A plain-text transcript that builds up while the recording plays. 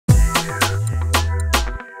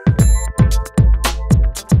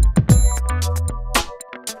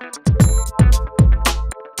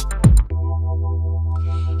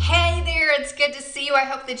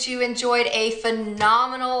that you enjoyed a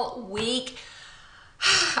phenomenal week.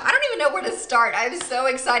 I don't even know where to start. I'm so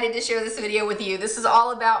excited to share this video with you. This is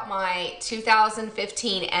all about my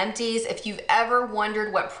 2015 empties. If you've ever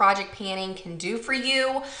wondered what project panning can do for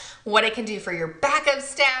you, what it can do for your backup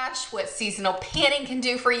stash, what seasonal panning can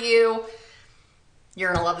do for you,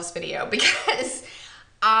 you're gonna love this video because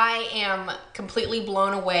I am completely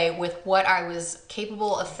blown away with what I was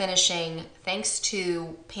capable of finishing thanks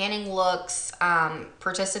to panning looks,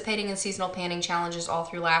 participating in seasonal panning challenges all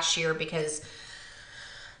through last year because,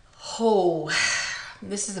 oh,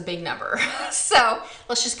 this is a big number. So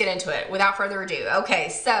let's just get into it without further ado. Okay,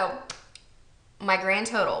 so my grand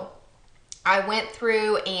total. I went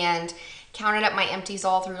through and counted up my empties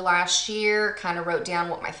all through last year, kind of wrote down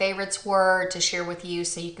what my favorites were to share with you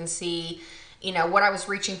so you can see, you know, what I was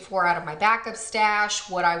reaching for out of my backup stash,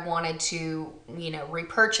 what I wanted to, you know,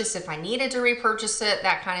 repurchase if I needed to repurchase it,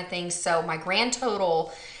 that kind of thing. So my grand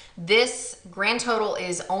total, this grand total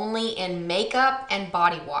is only in makeup and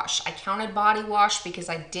body wash. I counted body wash because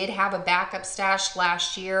I did have a backup stash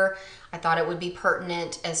last year. I thought it would be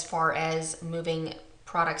pertinent as far as moving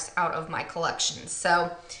products out of my collection.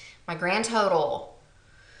 So my grand total,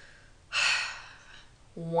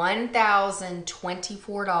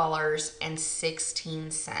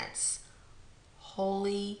 $1,024.16.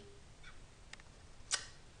 Holy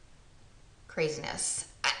craziness.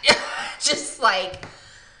 Just like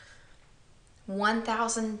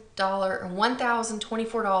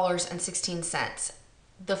 $1,024.16.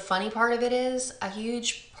 The funny part of it is a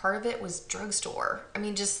huge part of it was drugstore. I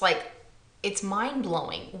mean, just like, it's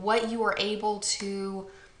mind-blowing what you are able to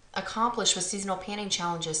accomplish with seasonal panning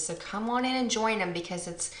challenges. So come on in and join them because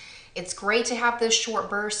it's great to have those short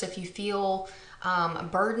bursts if you feel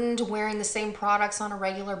burdened wearing the same products on a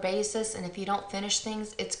regular basis, and if you don't finish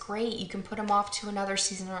things, it's great. You can put them off to another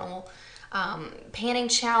seasonal panning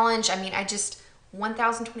challenge. I mean,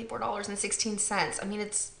 $1,024.16. I mean,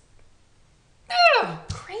 it's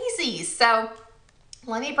crazy. So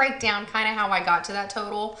let me break down kind of how I got to that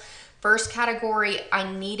total. First category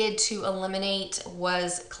I needed to eliminate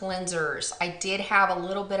was cleansers. I did have a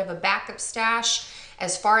little bit of a backup stash.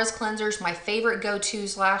 As far as cleansers, my favorite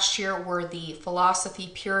go-tos last year were the Philosophy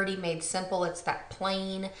Purity Made Simple. It's that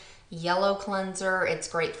plain yellow cleanser. It's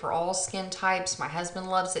great for all skin types. My husband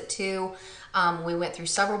loves it too. We went through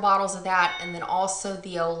several bottles of that. And then also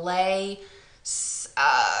the Olay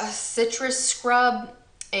Citrus Scrub.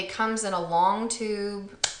 It comes in a long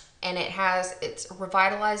tube. And it's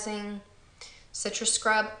revitalizing citrus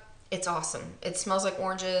scrub. It's awesome. It smells like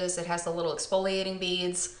oranges. It has the little exfoliating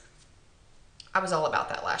beads. I was all about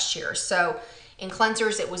that last year. So in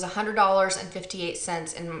cleansers, it was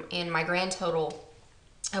 $100.58 in my grand total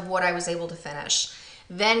of what I was able to finish.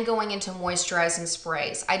 Then going into moisturizing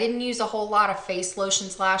sprays. I didn't use a whole lot of face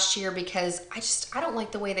lotions last year because I don't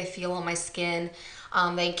like the way they feel on my skin.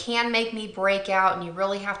 They can make me break out, and you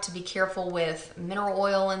really have to be careful with mineral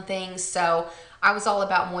oil and things. So I was all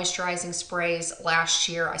about moisturizing sprays last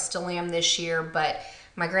year. I still am this year, but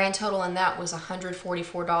my grand total in that was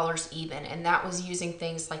 $144 even, and that was using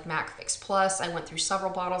things like MAC Fix Plus. I went through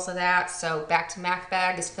several bottles of that, so Back to MAC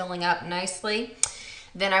bag is filling up nicely.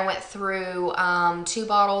 Then I went through 2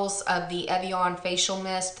 bottles of the Evian facial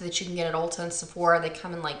mist that you can get at Ulta and Sephora. They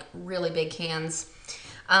come in like really big cans.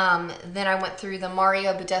 Then I went through the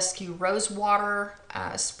Mario Badescu Rose Water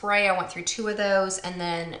spray. I went through 2 of those, and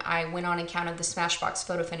then I went on and counted the Smashbox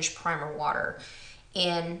Photo Finish Primer Water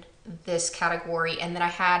in this category. And then I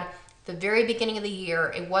had the very beginning of the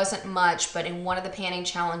year, it wasn't much, but in one of the panning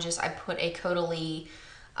challenges, I put a Caudalie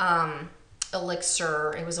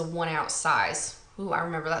elixir. It was a 1 ounce size. Ooh, I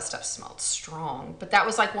remember that stuff smelled strong. But that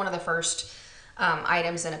was like one of the first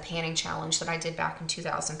items in a panning challenge that I did back in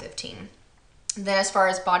 2015. Then as far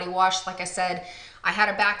as body wash, like I said, I had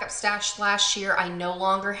a backup stash last year. I no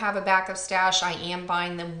longer have a backup stash. I am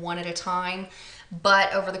buying them one at a time.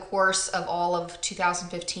 But over the course of all of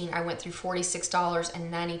 2015, I went through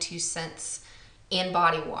 $46.92 in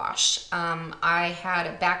body wash. I had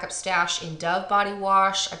a backup stash in Dove body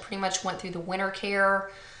wash. I pretty much went through the winter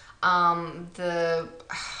care, the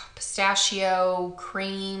pistachio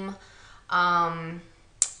cream,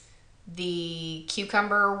 the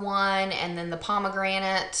cucumber one, and then the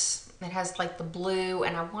pomegranate. It has like the blue,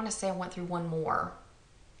 and I want to say I went through one more.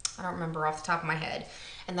 I don't remember off the top of my head.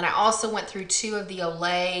 And then I also went through 2 of the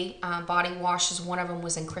Olay body washes. One of them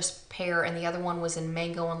was in crisp pear, and the other one was in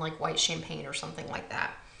mango and like white champagne or something like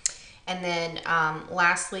that. And then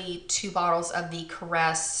lastly, 2 bottles of the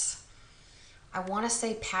Caress, I want to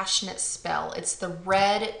say Passionate Spell. It's the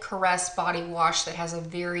red Caress body wash that has a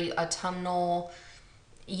very autumnal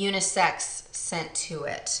unisex scent to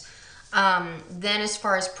it. Then as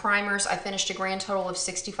far as primers, I finished a grand total of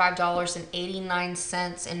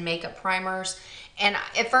 $65.89 in makeup primers. And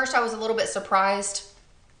at first I was a little bit surprised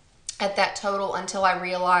at that total until I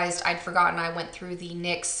realized I'd forgotten I went through the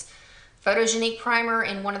NYX Photogenique primer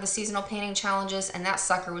in one of the seasonal painting challenges, and that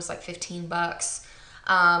sucker was like 15 bucks.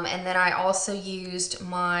 And then I also used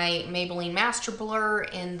my Maybelline Master Blur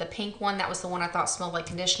in the pink one. That was the one I thought smelled like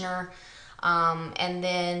conditioner. And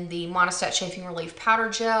then the Monistat Chafing Relief Powder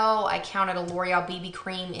Gel. I counted a L'Oreal BB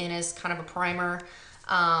Cream in as kind of a primer.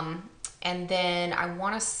 And then I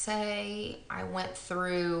want to say I went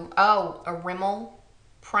through, a Rimmel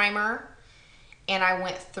primer. And I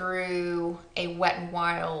went through a Wet n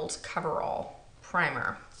Wild Coverall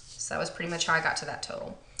primer. So that was pretty much how I got to that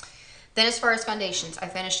total. Then as far as foundations, I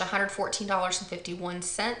finished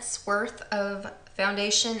 $114.51 worth of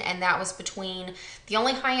foundation, and that was between, the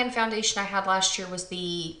only high-end foundation I had last year was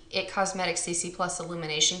the IT Cosmetics CC Plus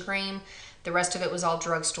Illumination Cream. The rest of it was all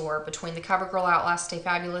drugstore, between the CoverGirl Outlast Stay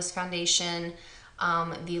Fabulous foundation,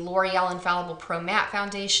 the L'Oreal Infallible Pro Matte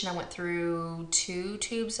foundation. I went through 2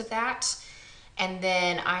 tubes of that. And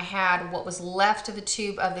then I had what was left of a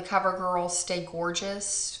tube of the CoverGirl Stay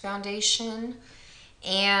Gorgeous foundation.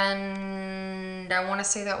 And I want to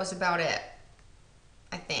say that was about it,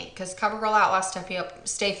 I think, because CoverGirl Outlast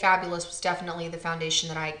Stay Fabulous was definitely the foundation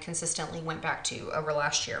that I consistently went back to over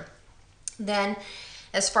last year. Then,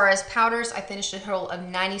 as far as powders, I finished a total of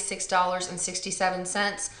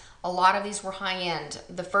 $96.67. A lot of these were high-end.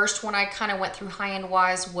 The first one I kind of went through high-end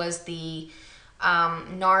wise was the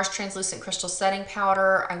NARS Translucent Crystal Setting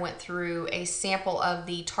Powder. I went through a sample of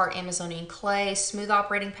the Tarte Amazonian Clay Smooth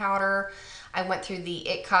Operating Powder. I went through the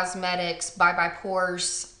IT Cosmetics Bye Bye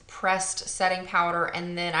Pores Pressed Setting Powder,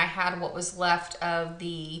 and then I had what was left of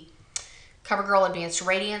the CoverGirl Advanced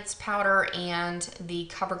Radiance Powder and the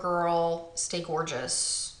CoverGirl Stay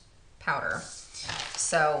Gorgeous Powder.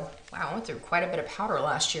 So, wow, I went through quite a bit of powder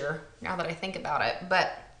last year, now that I think about it.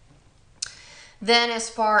 But then as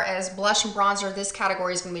far as blush and bronzer, this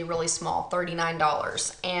category is going to be really small,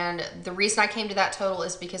 $39. And the reason I came to that total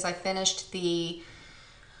is because I finished the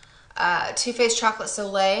Too Faced Chocolate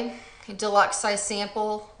Soleil deluxe size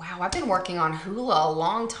sample. Wow, I've been working on Hoola a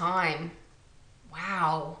long time.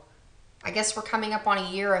 Wow. I guess we're coming up on a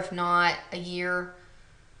year, if not a year.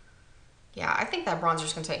 Yeah, I think that bronzer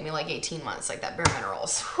is going to take me like 18 months, like that Bare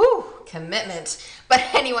Minerals. Whew, commitment. But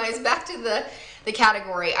anyways, back to the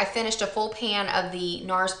category. I finished a full pan of the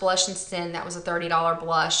NARS Blush and Sin. That was a $30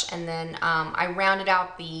 blush. And then I rounded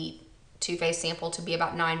out the Too Faced sample to be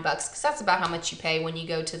about $9, because that's about how much you pay when you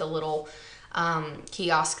go to the little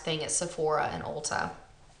kiosk thing at Sephora and Ulta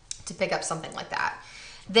to pick up something like that.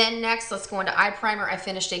 Then next, let's go into eye primer. I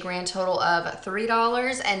finished a grand total of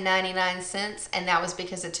 $3.99, and that was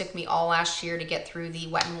because it took me all last year to get through the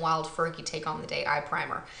Wet n Wild Fergie Take on the Day eye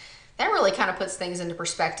primer. That really kind of puts things into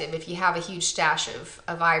perspective if you have a huge stash of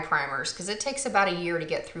eye primers, because it takes about a year to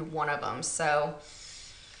get through one of them. So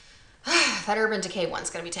that Urban Decay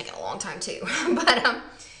one's going to be taking a long time too. But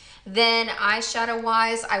then eyeshadow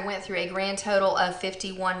wise, I went through a grand total of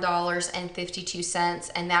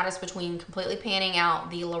 $51.52, and that is between completely panning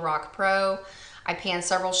out the Lorac Pro. I panned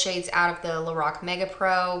several shades out of the Lorac Mega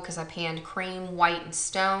Pro because I panned cream, white, and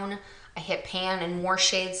stone. I hit pan and more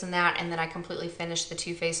shades than that, and then I completely finished the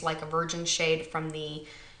Too Faced Like a Virgin shade from the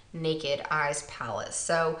Naked Eyes palette.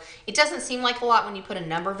 So it doesn't seem like a lot when you put a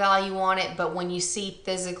number value on it, but when you see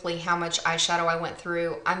physically how much eyeshadow I went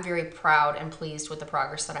through, I'm very proud and pleased with the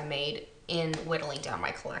progress that I made in whittling down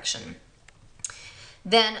my collection.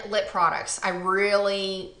 Then lip products. I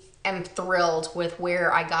really am thrilled with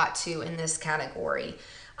where I got to in this category.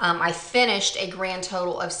 I finished a grand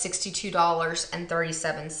total of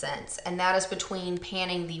 $62.37, and that is between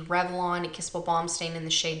panning the Revlon Kissable Balm Stain in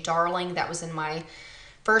the shade Darling. That was in my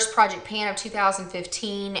first project pan of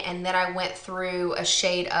 2015, and then I went through a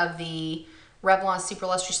shade of the Revlon Super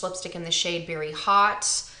Lustrous Lipstick in the shade Berry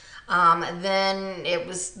Hot. Then it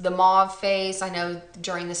was the mauve face. I know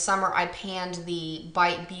during the summer I panned the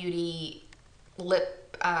Bite Beauty lip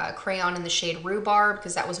crayon in the shade Rhubarb,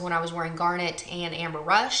 because that was when I was wearing Garnet and Amber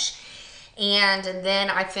Rush. And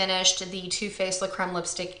then I finished the Too Faced La Creme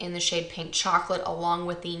lipstick in the shade Pink Chocolate, along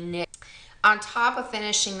with the NYX. On top of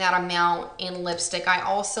finishing that amount in lipstick, I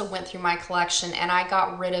also went through my collection and I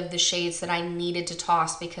got rid of the shades that I needed to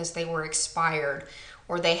toss because they were expired,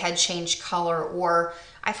 or they had changed color, or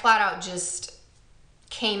I flat out just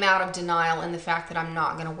came out of denial in the fact that I'm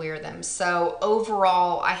not going to wear them. So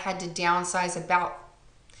overall, I had to downsize about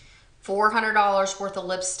 $400 worth of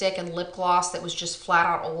lipstick and lip gloss that was just flat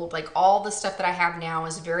out old. Like, all the stuff that I have now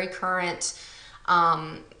is very current.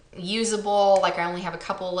 usable. Like I only have a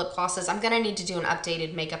couple of lip glosses. I'm gonna need to do an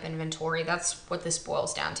updated makeup inventory. That's what this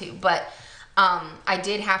boils down to. But I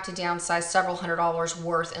did have to downsize several $100s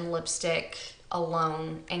worth in lipstick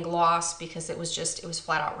alone and gloss because it was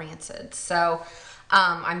flat out rancid. So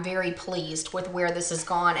I'm very pleased with where this has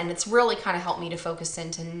gone, and it's really kind of helped me to focus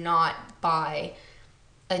in to not buy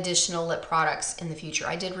additional lip products in the future.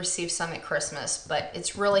 I did receive some at Christmas, but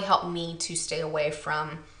it's really helped me to stay away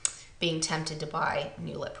from being tempted to buy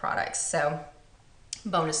new lip products. So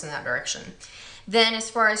bonus in that direction. Then as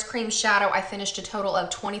far as cream shadow, I finished a total of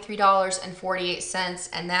 $23.48,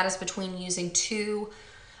 and that is between using two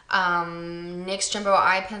NYX Jumbo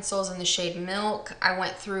Eye Pencils in the shade Milk. I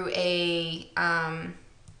went through a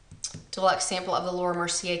deluxe sample of the Laura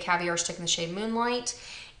Mercier Caviar Stick in the shade Moonlight,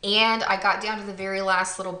 and I got down to the very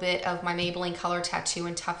last little bit of my Maybelline Color Tattoo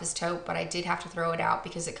in Tough as Taupe, but I did have to throw it out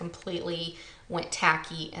because it completely went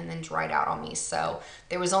tacky and then dried out on me. So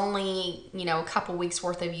there was only, you know, a couple weeks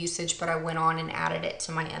worth of usage, but I went on and added it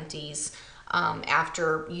to my empties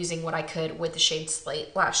after using what I could with the shade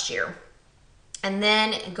Slate last year. And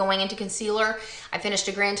then going into concealer, I finished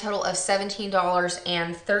a grand total of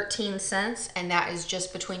 $17.13, and that is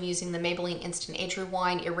just between using the Maybelline Instant Age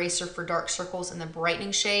Rewind Eraser for Dark Circles in the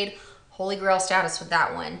brightening shade. Holy grail status with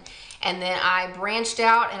that one. And then I branched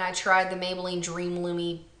out and I tried the Maybelline Dream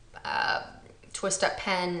Lumi Twist Up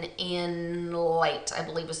Pen in Light, I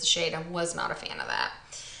believe was the shade. I was not a fan of that.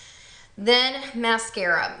 Then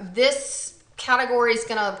mascara. This category is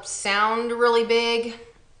gonna sound really big.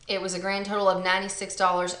 It was a grand total of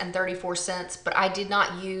 $96.34, but I did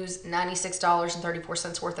not use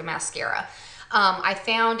 $96.34 worth of mascara. I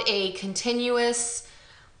found a continuous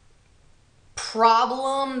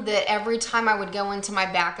problem that every time I would go into my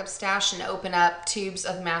backup stash and open up tubes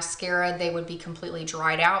of mascara, they would be completely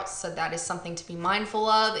dried out. So that is something to be mindful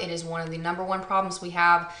of. It is one of the #1 problems we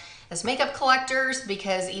have as makeup collectors,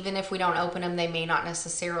 because even if we don't open them, they may not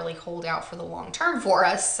necessarily hold out for the long term for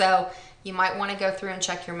us. So you might want to go through and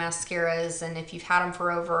check your mascaras, and if you've had them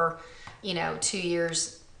for over, you know, 2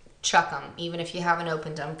 years, chuck them, even if you haven't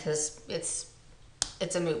opened them, because it's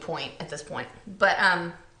a moot point at this point. But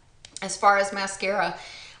as far as mascara,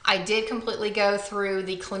 I did completely go through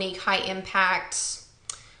the Clinique High Impact,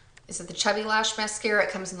 is it the Chubby Lash Mascara?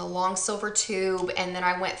 It comes in the long silver tube, and then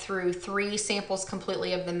I went through 3 samples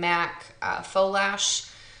completely of the MAC Faux Lash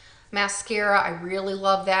Mascara. I really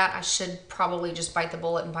love that. I should probably just bite the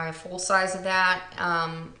bullet and buy a full size of that.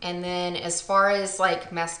 And then as far as like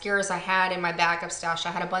mascaras I had in my backup stash,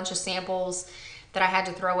 I had a bunch of samples that I had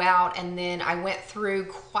to throw out, and then I went through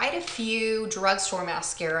quite a few drugstore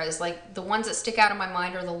mascaras. Like the ones that stick out in my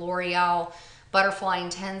mind are the L'Oreal Butterfly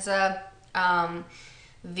Intensa,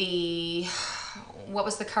 what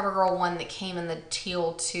was the CoverGirl one that came in the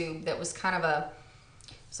teal tube that was kind of it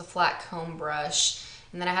was a flat comb brush.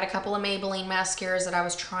 And then I had a couple of Maybelline mascaras that I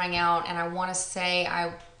was trying out, and I want to say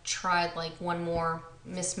I tried like one more,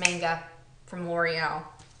 Miss Manga from L'Oreal.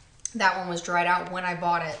 That one was dried out when I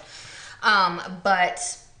bought it.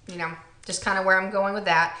 But, you know, just kind of where I'm going with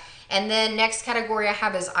that. And then next category I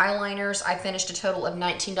have is eyeliners. I finished a total of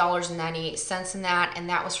 $19.98 in that, and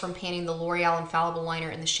that was from panning the L'Oreal Infallible Liner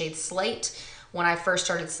in the shade Slate when I first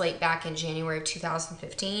started Slate back in January of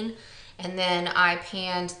 2015. And then I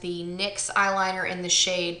panned the NYX eyeliner in the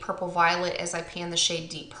shade Purple Violet as I panned the shade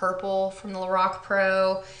Deep Purple from the Lorac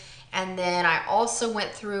Pro. And then I also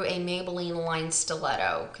went through a Maybelline Line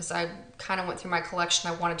Stiletto because I kind of went through my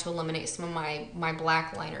collection. I wanted to eliminate some of my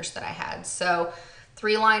black liners that I had. So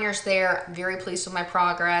 3 liners there. Very pleased with my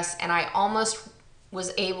progress. And I almost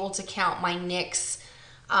was able to count my NYX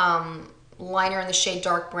liner in the shade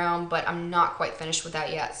Dark Brown, but I'm not quite finished with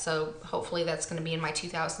that yet. So hopefully that's going to be in my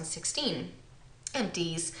 2016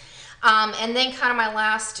 empties. And then kind of my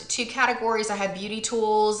last 2 categories, I have beauty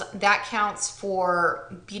tools. That counts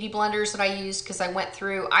for beauty blenders that I use because I went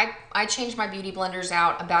through, I change my beauty blenders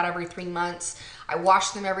out about every 3 months. I wash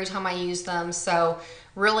them every time I use them. So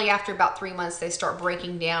really after about 3 months, they start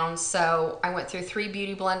breaking down. So I went through 3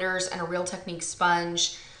 beauty blenders and a Real Technique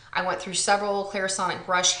sponge. I went through several Clarisonic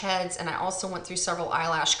brush heads, and I also went through several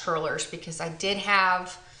eyelash curlers because I did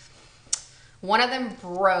have, one of them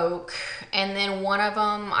broke, and then one of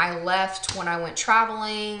them I left when I went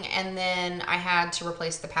traveling, and then I had to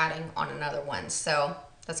replace the padding on another one. So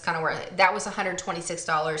that's kind of where, that was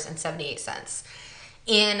 $126.78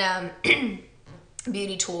 in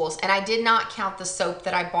beauty tools. And I did not count the soap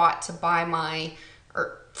that I bought to buy my,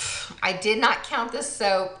 I did not count the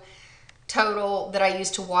soap total that I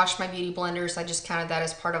used to wash my beauty blenders. I just counted that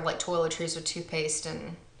as part of like toiletries with toothpaste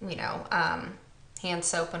and, you know, hand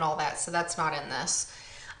soap and all that. So that's not in this.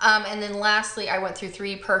 And then lastly, I went through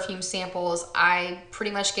 3 perfume samples. I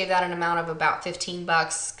pretty much gave that an amount of about 15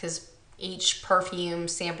 bucks because each perfume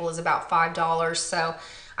sample is about $5. So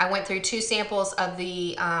I went through 2 samples of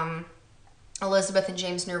the Elizabeth and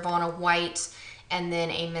James Nirvana White and then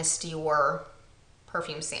a Miss Dior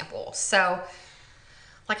perfume sample. So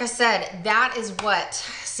like I said, that is what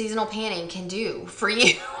seasonal panning can do for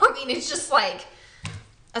you. I mean, it's just like,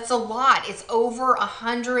 that's a lot. It's over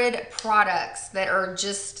 100 products that are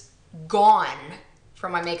just gone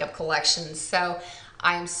from my makeup collection. So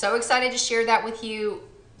I am so excited to share that with you,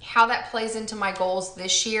 how that plays into my goals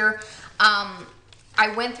this year.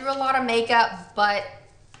 I went through a lot of makeup, but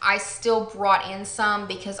I still brought in some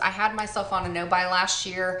because I had myself on a no-buy last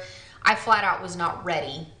year. I flat out was not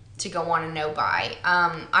ready to go on a no-buy.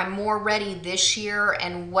 I'm more ready this year,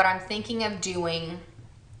 and what I'm thinking of doing,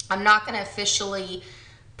 I'm not going to officially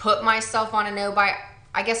put myself on a no-buy.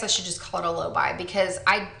 I guess I should just call it a low-buy because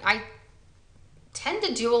I tend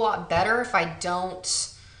to do a lot better if I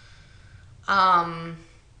don't, I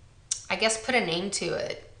guess, put a name to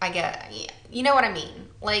it. I get, you know what I mean?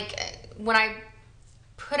 Like when I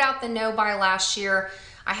put out the no-buy last year,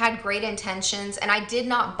 I had great intentions, and I did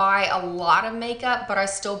not buy a lot of makeup, but I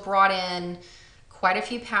still brought in quite a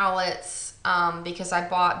few palettes because I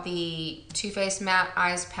bought the Too Faced Matte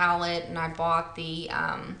Eyes palette, and I bought the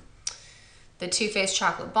Too Faced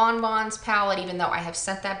Chocolate Bonbons palette, even though I have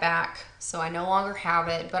sent that back, so I no longer have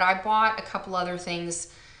it. But I bought a couple other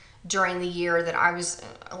things during the year that I was,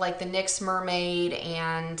 like the NYX Mermaid,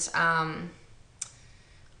 and I'm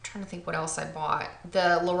trying to think what else I bought.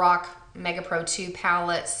 The Lorac Mega Pro 2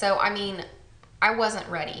 palette. So, I mean, I wasn't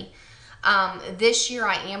ready. This year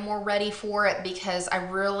I am more ready for it because I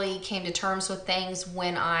really came to terms with things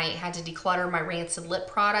when I had to declutter my rancid lip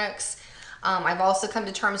products. I've also come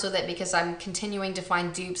to terms with it because I'm continuing to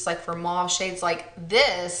find dupes, like for mauve shades. Like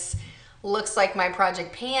this looks like my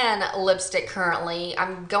Project Pan lipstick currently.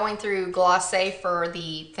 I'm going through Glossé for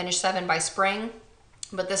the Finish 7 by Spring,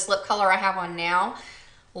 but this lip color I have on now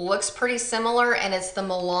looks pretty similar, and it's the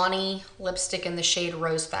Milani lipstick in the shade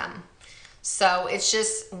Rose Femme. So it's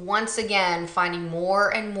just, once again, finding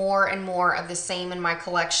more and more and more of the same in my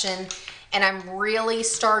collection, and I'm really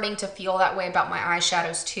starting to feel that way about my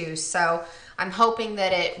eyeshadows too. So I'm hoping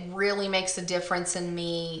that it really makes a difference in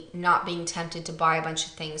me not being tempted to buy a bunch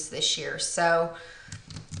of things this year. So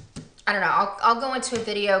I don't know, I'll go into a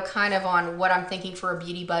video kind of on what I'm thinking for a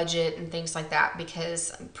beauty budget and things like that,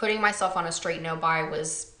 because putting myself on a straight no-buy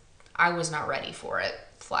I was not ready for it,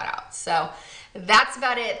 flat out. So that's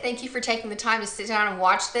about it. Thank you for taking the time to sit down and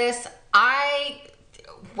watch this.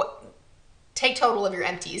 Take total of your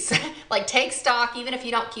empties. Like, take stock, even if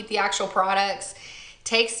you don't keep the actual products.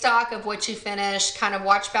 Take stock of what you finish, kind of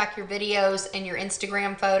watch back your videos and your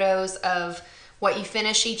Instagram photos of what you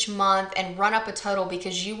finish each month, and run up a total,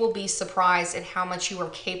 because you will be surprised at how much you are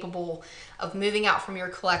capable of moving out from your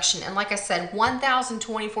collection. And like I said,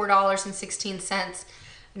 $1,024.16.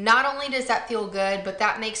 Not only does that feel good, but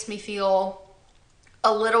that makes me feel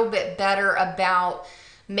a little bit better about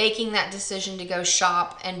making that decision to go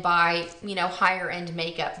shop and buy, you know, higher end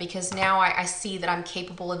makeup, because now I see that I'm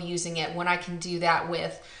capable of using it when I can do that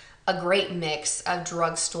with a great mix of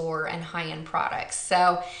drugstore and high-end products.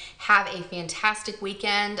 So have a fantastic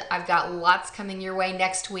weekend. I've got lots coming your way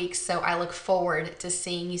next week, so I look forward to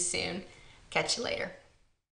seeing you soon. Catch you later.